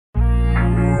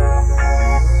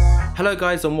Hello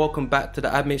guys and welcome back to the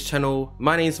Admix channel.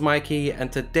 My name is Mikey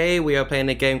and today we are playing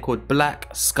a game called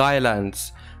Black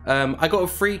Skylands. I got a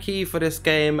free key for this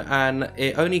game and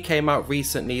it only came out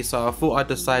recently, so I thought I'd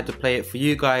decide to play it for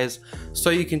you guys so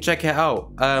you can check it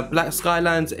out. Black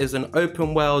Skylands is an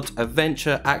open world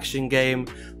adventure action game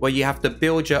where you have to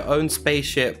build your own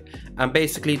spaceship and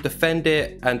basically defend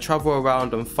it and travel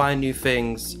around and find new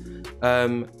things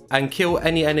and kill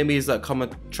any enemies that come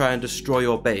and try and destroy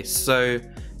your base. So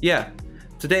yeah,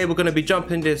 today we're going to be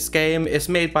jumping this game. It's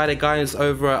made by the guys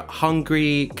over at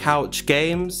Hungry Couch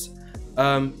Games.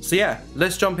 So yeah,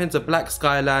 let's jump into Black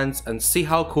Skylands and see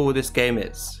how cool this game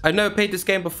is. I've never played this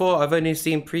game before. I've only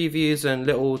seen previews and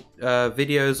little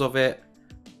videos of it.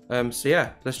 So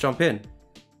yeah, let's jump in.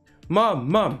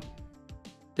 Mum,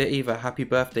 dear Eva, happy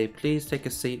birthday. Please take a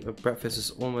seat. Breakfast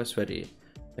is almost ready.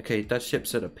 Okay, Dad's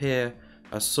ship's at the pier.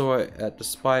 I saw it at the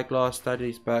spyglass.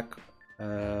 Daddy's back.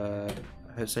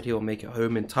 I said he'll make it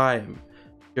home in time.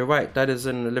 You're right, Dad is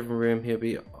in the living room. He'll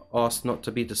be asked not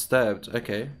to be disturbed.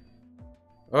 Okay.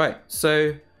 Alright,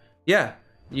 so yeah,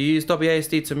 you use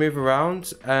WASD to move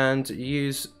around and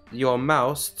use your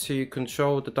mouse to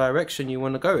control the direction you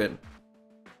want to go in.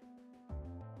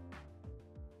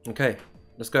 Okay,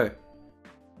 let's go.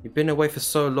 You've been away for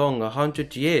so long,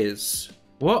 100 years.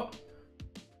 What?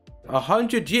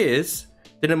 100 years?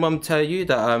 Didn't Mum tell you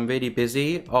that I'm really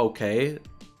busy? Okay.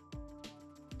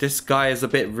 This guy is a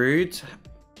bit rude.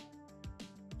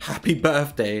 Happy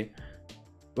birthday.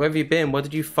 Where have you been? What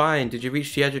did you find? Did you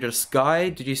reach the edge of the sky?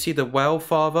 Did you see the well,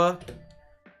 Father?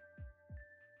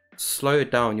 Slow it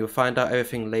down. You'll find out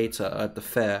everything later at the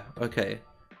fair. Okay.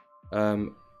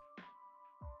 Alright,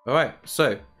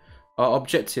 so our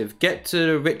objective. Get to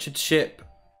the Richard ship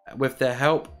with the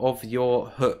help of your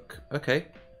hook. Okay.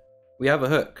 We have a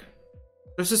hook.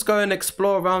 Let's just go and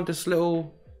explore around this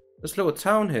little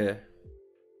town here.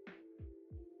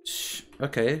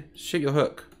 Okay, shoot your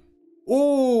hook.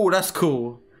 Oh, that's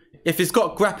cool. If it's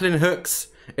got grappling hooks,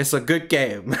 it's a good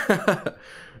game.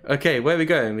 Okay, where are we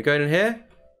going? We're going in here?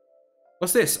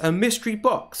 What's this? A mystery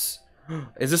box.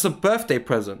 Is this a birthday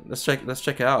present? Let's check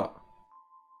it out.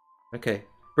 Okay.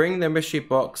 Bring the mystery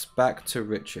box back to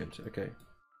Richard. Okay.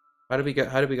 How do we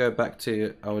go back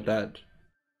to our dad?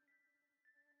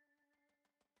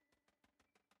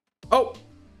 Oh!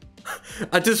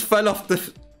 I just fell off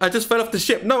the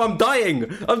ship. No, I'm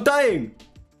dying. I'm dying.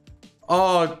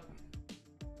 Oh.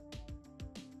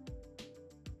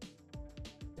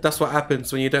 That's what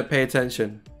happens when you don't pay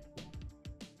attention.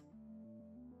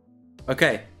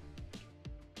 Okay.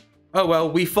 Oh well,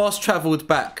 we fast traveled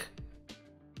back.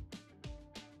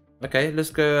 Okay,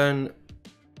 let's go and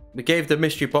we gave the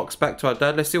mystery box back to our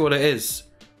dad. Let's see what it is.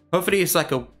 Hopefully it's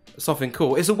like something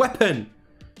cool. It's a weapon.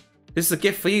 This is a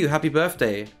gift for you. Happy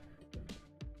birthday.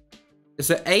 It's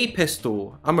an A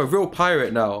pistol. I'm a real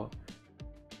pirate now.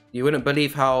 You wouldn't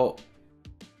believe how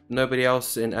nobody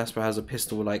else in Asper has a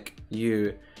pistol like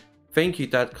you. Thank you,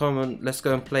 Dad. Come on, let's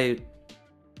go and play.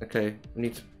 Okay, we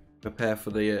need to prepare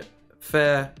for the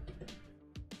fair.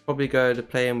 Probably go to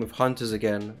playing with hunters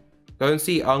again. Go and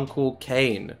see Uncle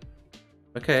Kane.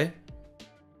 Okay.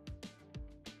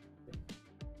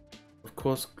 Of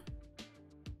course.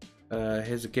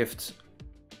 Here's a gift.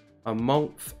 A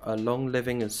month, a long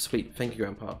living and sweet. Thank you,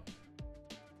 Grandpa.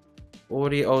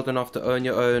 Already old enough to own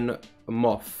your own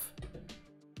moth.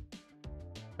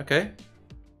 Okay.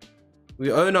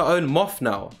 We own our own moth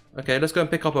now. Okay, let's go and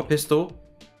pick up a pistol.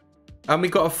 And we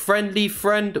got a friendly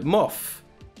friend moth.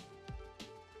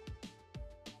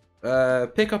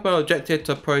 Pick up an objective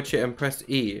to approach it and press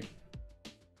E.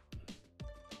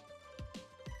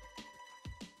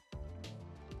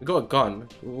 We got a gun.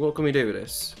 What can we do with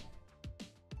this?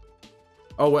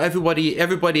 Oh, well,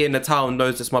 everybody in the town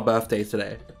knows it's my birthday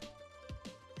today.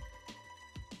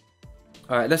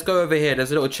 All right, let's go over here.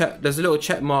 There's a little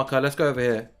check marker. Let's go over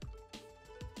here.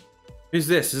 Who's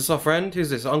this? Is this our friend?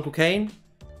 Who's this? Uncle Kane?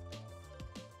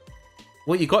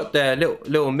 What you got there,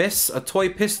 little miss? A toy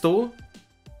pistol?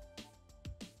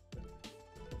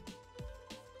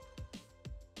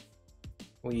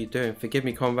 What are you doing? Forgive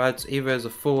me, comrades. Eva is a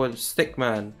forward stick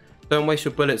man. Don't waste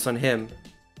your bullets on him.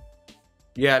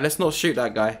 Yeah, let's not shoot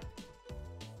that guy.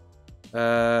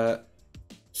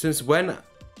 Since when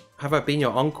have I been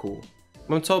your uncle?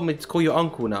 Mum told me to call you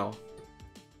uncle now.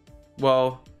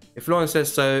 Well, if Lauren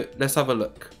says so, let's have a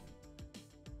look.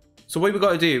 So what we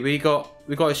got to do? We got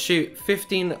to shoot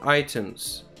 15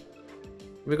 items.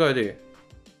 What we got to do?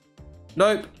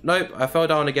 Nope. I fell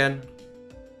down again.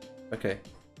 Okay.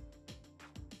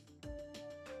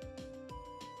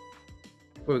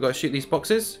 Well, we got to shoot these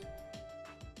boxes.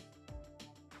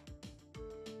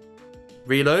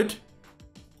 Reload.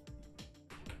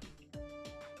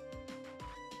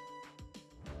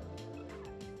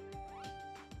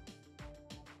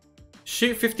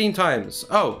 Shoot 15 times.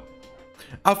 Oh.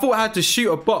 I thought I had to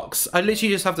shoot a box. I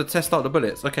literally just have to test out the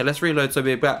bullets. Okay, let's reload so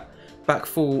we're back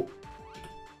full.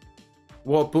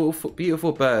 What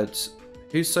beautiful birds.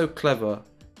 Who's so clever?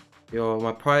 You're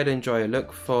my pride and joy.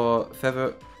 Look for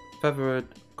feathered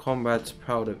comrades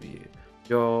proud of you.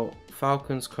 Your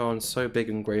falcon's crown so big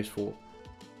and graceful.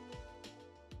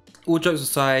 All jokes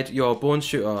aside, you're a born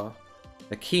shooter.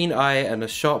 A keen eye and a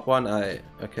sharp one eye.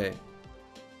 Okay.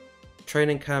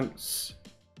 Training camps.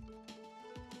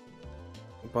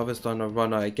 Brother's done a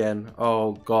runner again.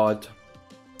 Oh god.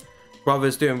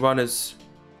 Brother's doing runners.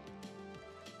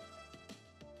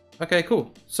 Okay,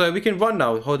 cool. So we can run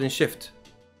now holding shift.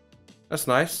 That's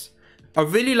nice. I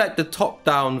really like the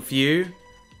top-down view.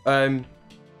 Yeah,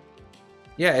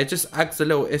 it just adds a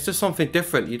little... It's just something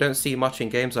different. You don't see much in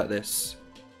games like this.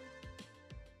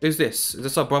 Who's this? Is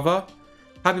this our brother?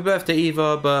 Happy birthday,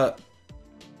 Eva, but...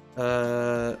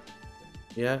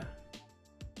 yeah.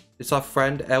 It's our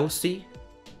friend, Elsie.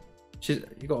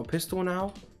 You got a pistol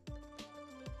now?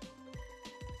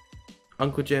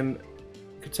 Uncle Jim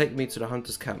could take me to the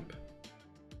hunter's camp.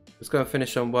 Let's go and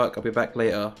finish on work. I'll be back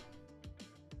later.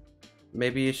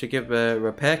 Maybe you should give a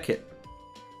repair kit.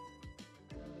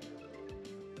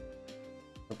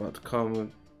 About to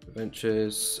come.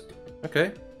 Adventures.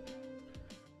 Okay.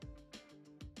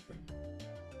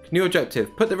 New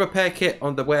objective. Put the repair kit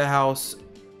on the warehouse.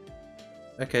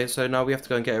 Okay, so now we have to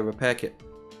go and get a repair kit.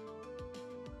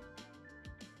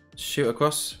 Shoot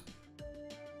across.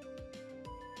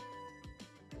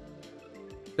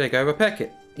 There you go, repair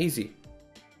kit. Easy.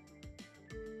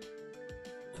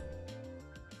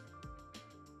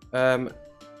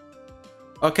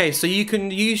 Okay, so you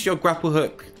can use your grapple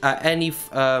hook at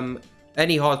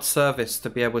any hard surface to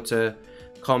be able to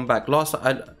come back.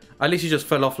 I literally just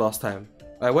fell off last time.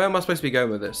 Where am I supposed to be going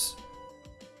with this?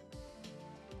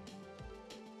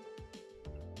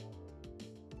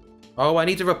 Oh, I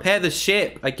need to repair the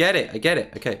ship. I get it.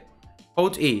 Okay.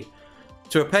 Hold E.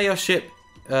 To repair your ship,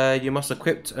 you must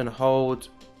equip and hold...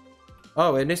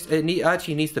 Oh, it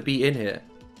actually needs to be in here.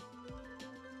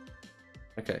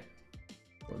 Okay.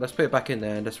 Well, let's put it back in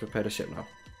there and let's repair the ship now.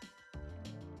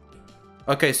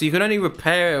 Okay, so you can only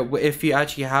repair it if you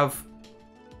actually have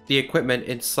the equipment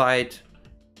inside.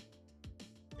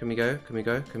 Can we go?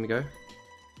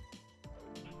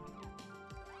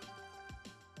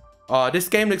 Oh, this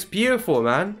game looks beautiful,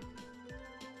 man.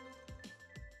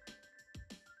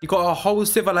 You got a whole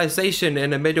civilization in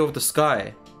the middle of the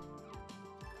sky.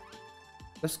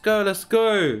 Let's go.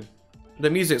 The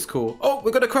music's cool. Oh,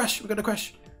 we're gonna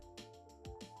crash.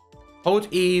 Hold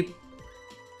E.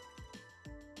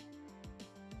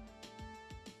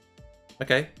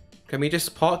 Okay. Can we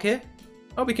just park here?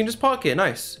 Oh, we can just park here.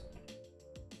 Nice.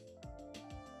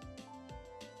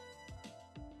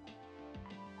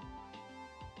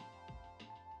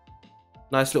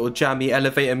 Nice little jammy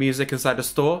elevator music inside the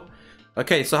store.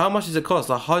 Okay, so how much does it cost?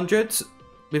 100?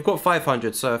 We've got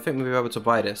 500, so I think we'll be able to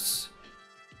buy this.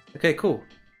 Okay, cool.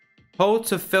 Hold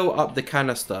to fill up the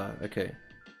canister. Okay.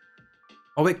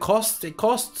 Oh, it costs? It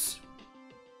costs?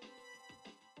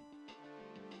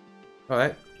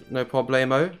 Alright, no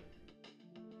problemo.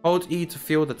 Hold E to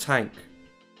fill the tank.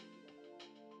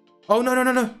 Oh, no.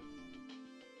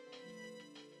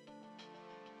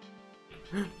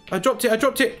 I dropped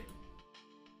it.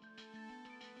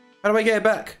 How do I get it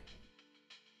back?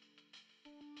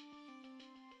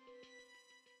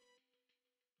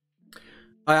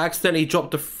 I accidentally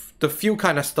dropped the fuel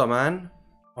canister, man.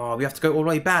 Oh, we have to go all the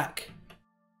way back.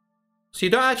 So you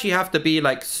don't actually have to be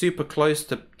like super close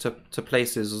to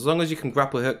places. As long as you can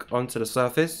grapple hook onto the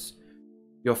surface,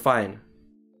 you're fine.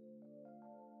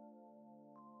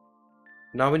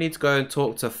 Now we need to go and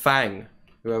talk to Fang,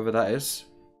 whoever that is.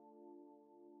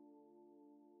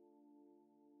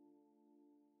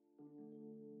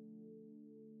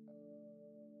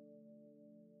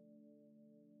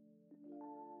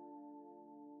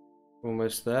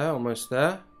 Almost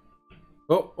there.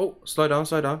 Oh, slow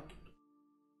down.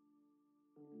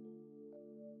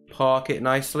 Park it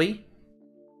nicely.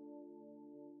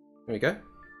 There we go.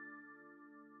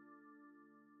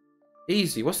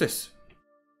 Easy. What's this?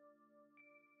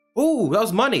 Oh, that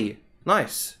was money.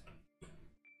 Nice.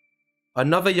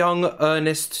 Another young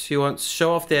earnest who wants to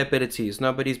show off their abilities.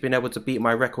 Nobody's been able to beat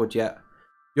my record yet.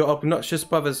 Your obnoxious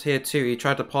brother's here too. He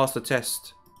tried to pass the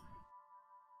test.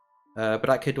 But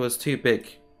that kid was too big.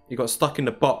 He got stuck in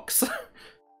the box.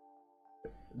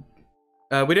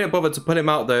 We didn't bother to pull him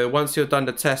out though. Once you're done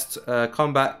the test,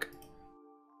 come back.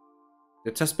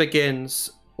 The test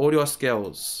begins. All your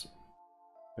skills.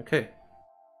 Okay.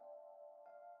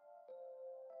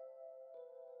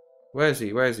 Where is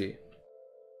he?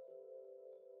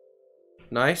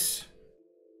 nice.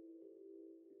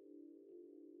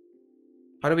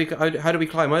 How do we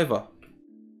climb over?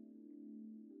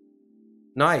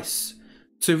 Nice.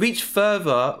 To reach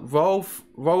further, roll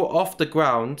off the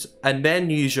ground and then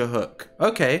use your hook.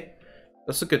 Okay,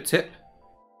 that's a good tip.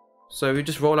 So we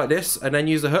just roll like this and then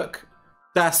use the hook.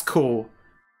 That's cool.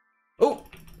 Oh,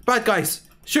 bad guys.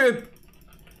 Shoot him.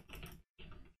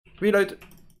 Reload.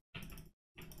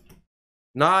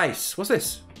 Nice. What's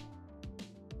this?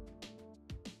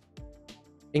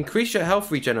 Increase your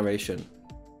health regeneration.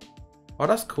 Oh,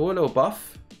 that's cool. A little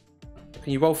buff.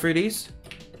 Can you roll through these?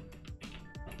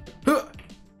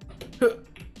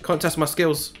 Can't test my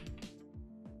skills.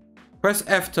 Press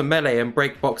F to melee and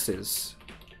break boxes.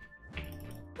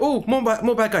 Oh, more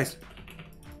bad guys.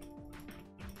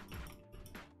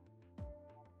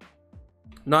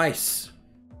 Nice.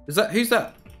 Who's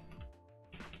that?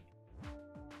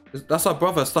 That's our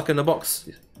brother stuck in the box.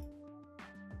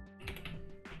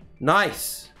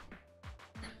 Nice.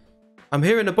 I'm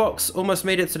here in the box. Almost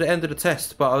made it to the end of the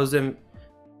test, but I was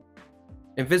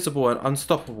invisible and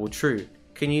unstoppable. True.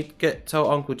 Can you tell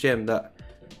Uncle Jim that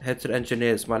head to the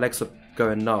engineers? My legs are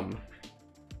going numb.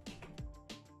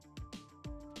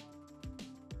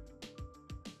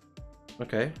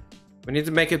 Okay. We need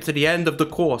to make it to the end of the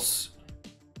course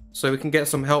so we can get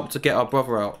some help to get our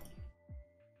brother out.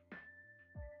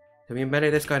 Can we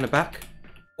melee this guy in the back?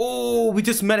 Oh, we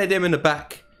just meleeed him in the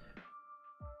back.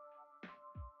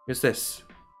 Who's this?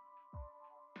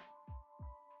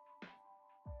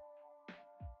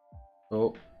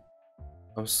 Oh.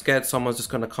 I'm scared someone's just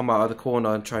gonna come out of the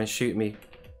corner and try and shoot me.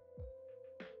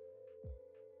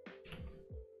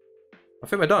 I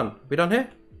think we're done. We done here?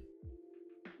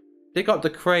 Dig up the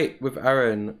crate with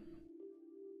Aaron.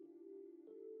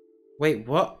 Wait,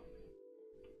 what?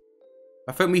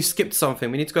 I think we skipped something.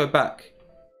 We need to go back.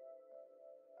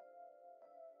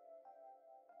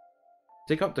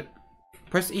 Dig up the...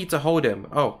 Press E to hold him.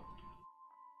 Oh.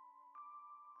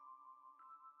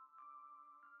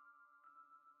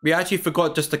 We actually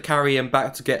forgot just to carry him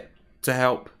back to get to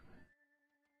help.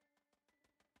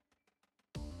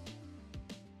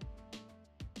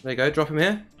 There you go, drop him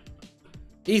here.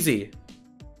 Easy.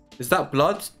 Is that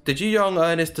blood? Did you, young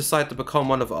Ernest, decide to become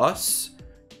one of us?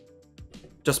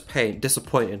 Just pain,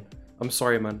 disappointing. I'm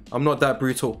sorry, man. I'm not that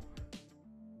brutal.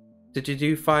 Did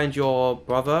you find your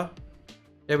brother?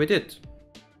 Yeah, we did.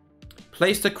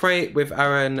 Place the crate with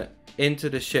Aaron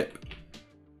into the ship.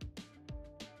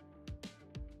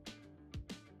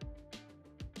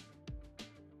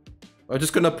 I'm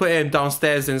just gonna put him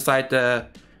downstairs inside the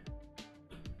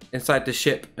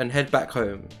ship and head back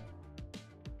home.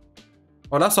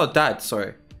 Oh, that's our dad.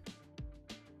 Sorry.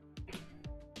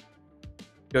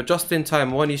 You're just in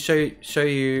time. I want to show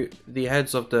you the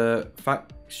heads of the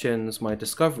factions. My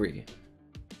discovery.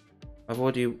 I've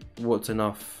already walked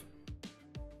enough.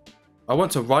 I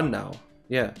want to run now.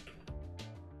 Yeah.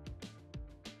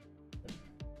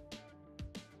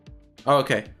 Oh,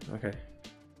 okay. Okay.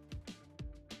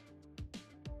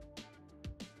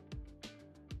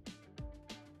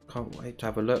 Can't wait to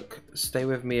have a look. Stay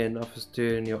with me and others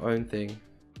doing your own thing.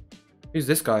 Who's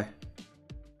this guy?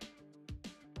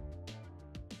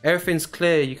 Everything's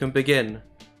clear. You can begin.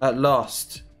 At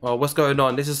last. Well, what's going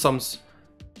on? This is some...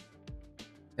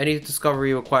 Any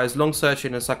discovery requires long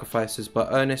searching and sacrifices, but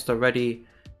Ernest are ready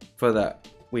for that.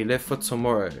 We live for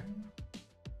tomorrow.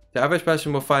 The average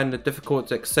person will find it difficult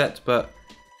to accept, but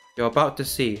you're about to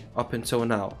see up until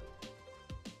now.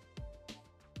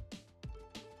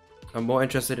 I'm more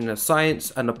interested in the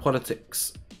science and the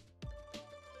politics.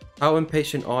 How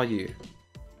impatient are you?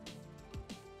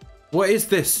 What is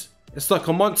this? It's like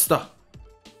a monster.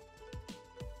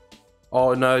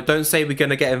 Oh no, don't say we're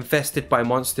gonna get infested by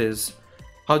monsters.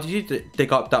 How did you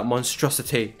dig up that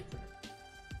monstrosity?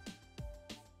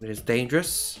 It is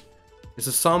dangerous. It's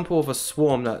a sample of a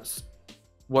swarm. That's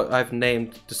what I've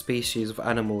named the species of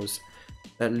animals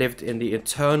that lived in the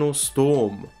eternal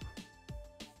storm.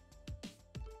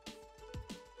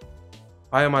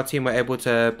 I and my team were able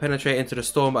to penetrate into the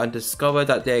storm and discover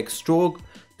that their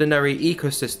extraordinary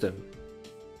ecosystem.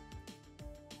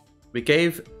 We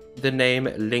gave the name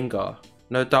Linger.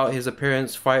 No doubt his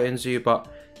appearance frightens you, but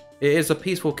it is a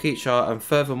peaceful creature, and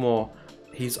furthermore,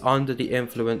 he's under the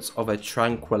influence of a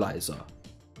tranquilizer.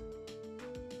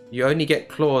 You only get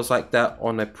claws like that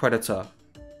on a predator.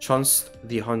 Trust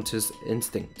the hunter's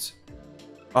instinct.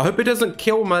 I hope it doesn't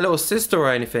kill my little sister or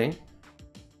anything.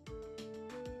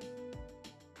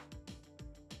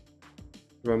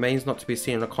 Remains not to be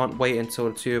seen. I can't wait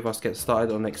until the two of us get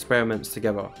started on experiments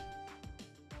together.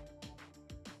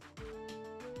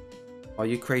 Are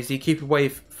you crazy? Keep away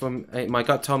from... My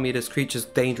gut tell me this creature's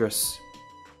dangerous.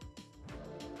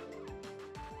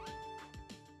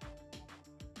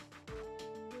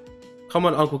 Come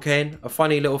on, Uncle Kane. A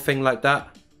funny little thing like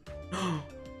that.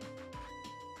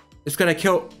 It's gonna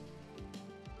kill.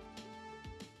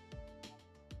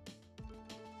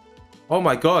 Oh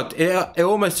my god. It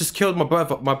almost just killed my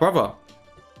brother.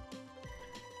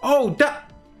 Oh,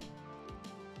 that.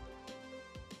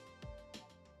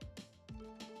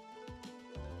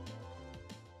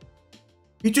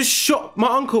 You just shot my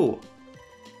uncle.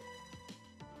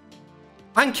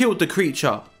 And killed the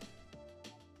creature.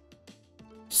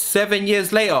 7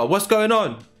 years later, what's going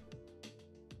on?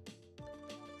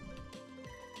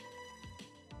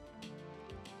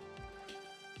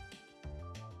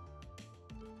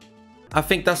 I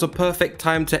think that's a perfect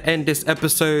time to end this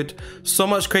episode. So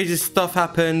much crazy stuff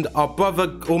happened. Our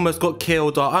brother almost got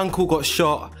killed, our uncle got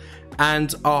shot,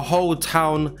 and our whole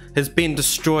town has been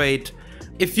destroyed.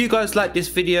 If you guys like this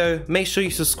video, make sure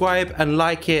you subscribe and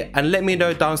like it, and let me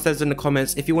know downstairs in the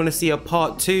comments if you want to see a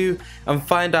part 2 and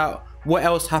find out what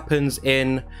else happens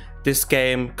in this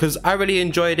game, because I really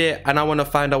enjoyed it and I want to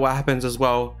find out what happens as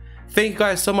well. Thank you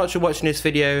guys so much for watching this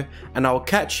video, and I'll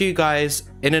catch you guys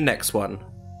in the next one.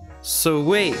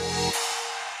 Sweet.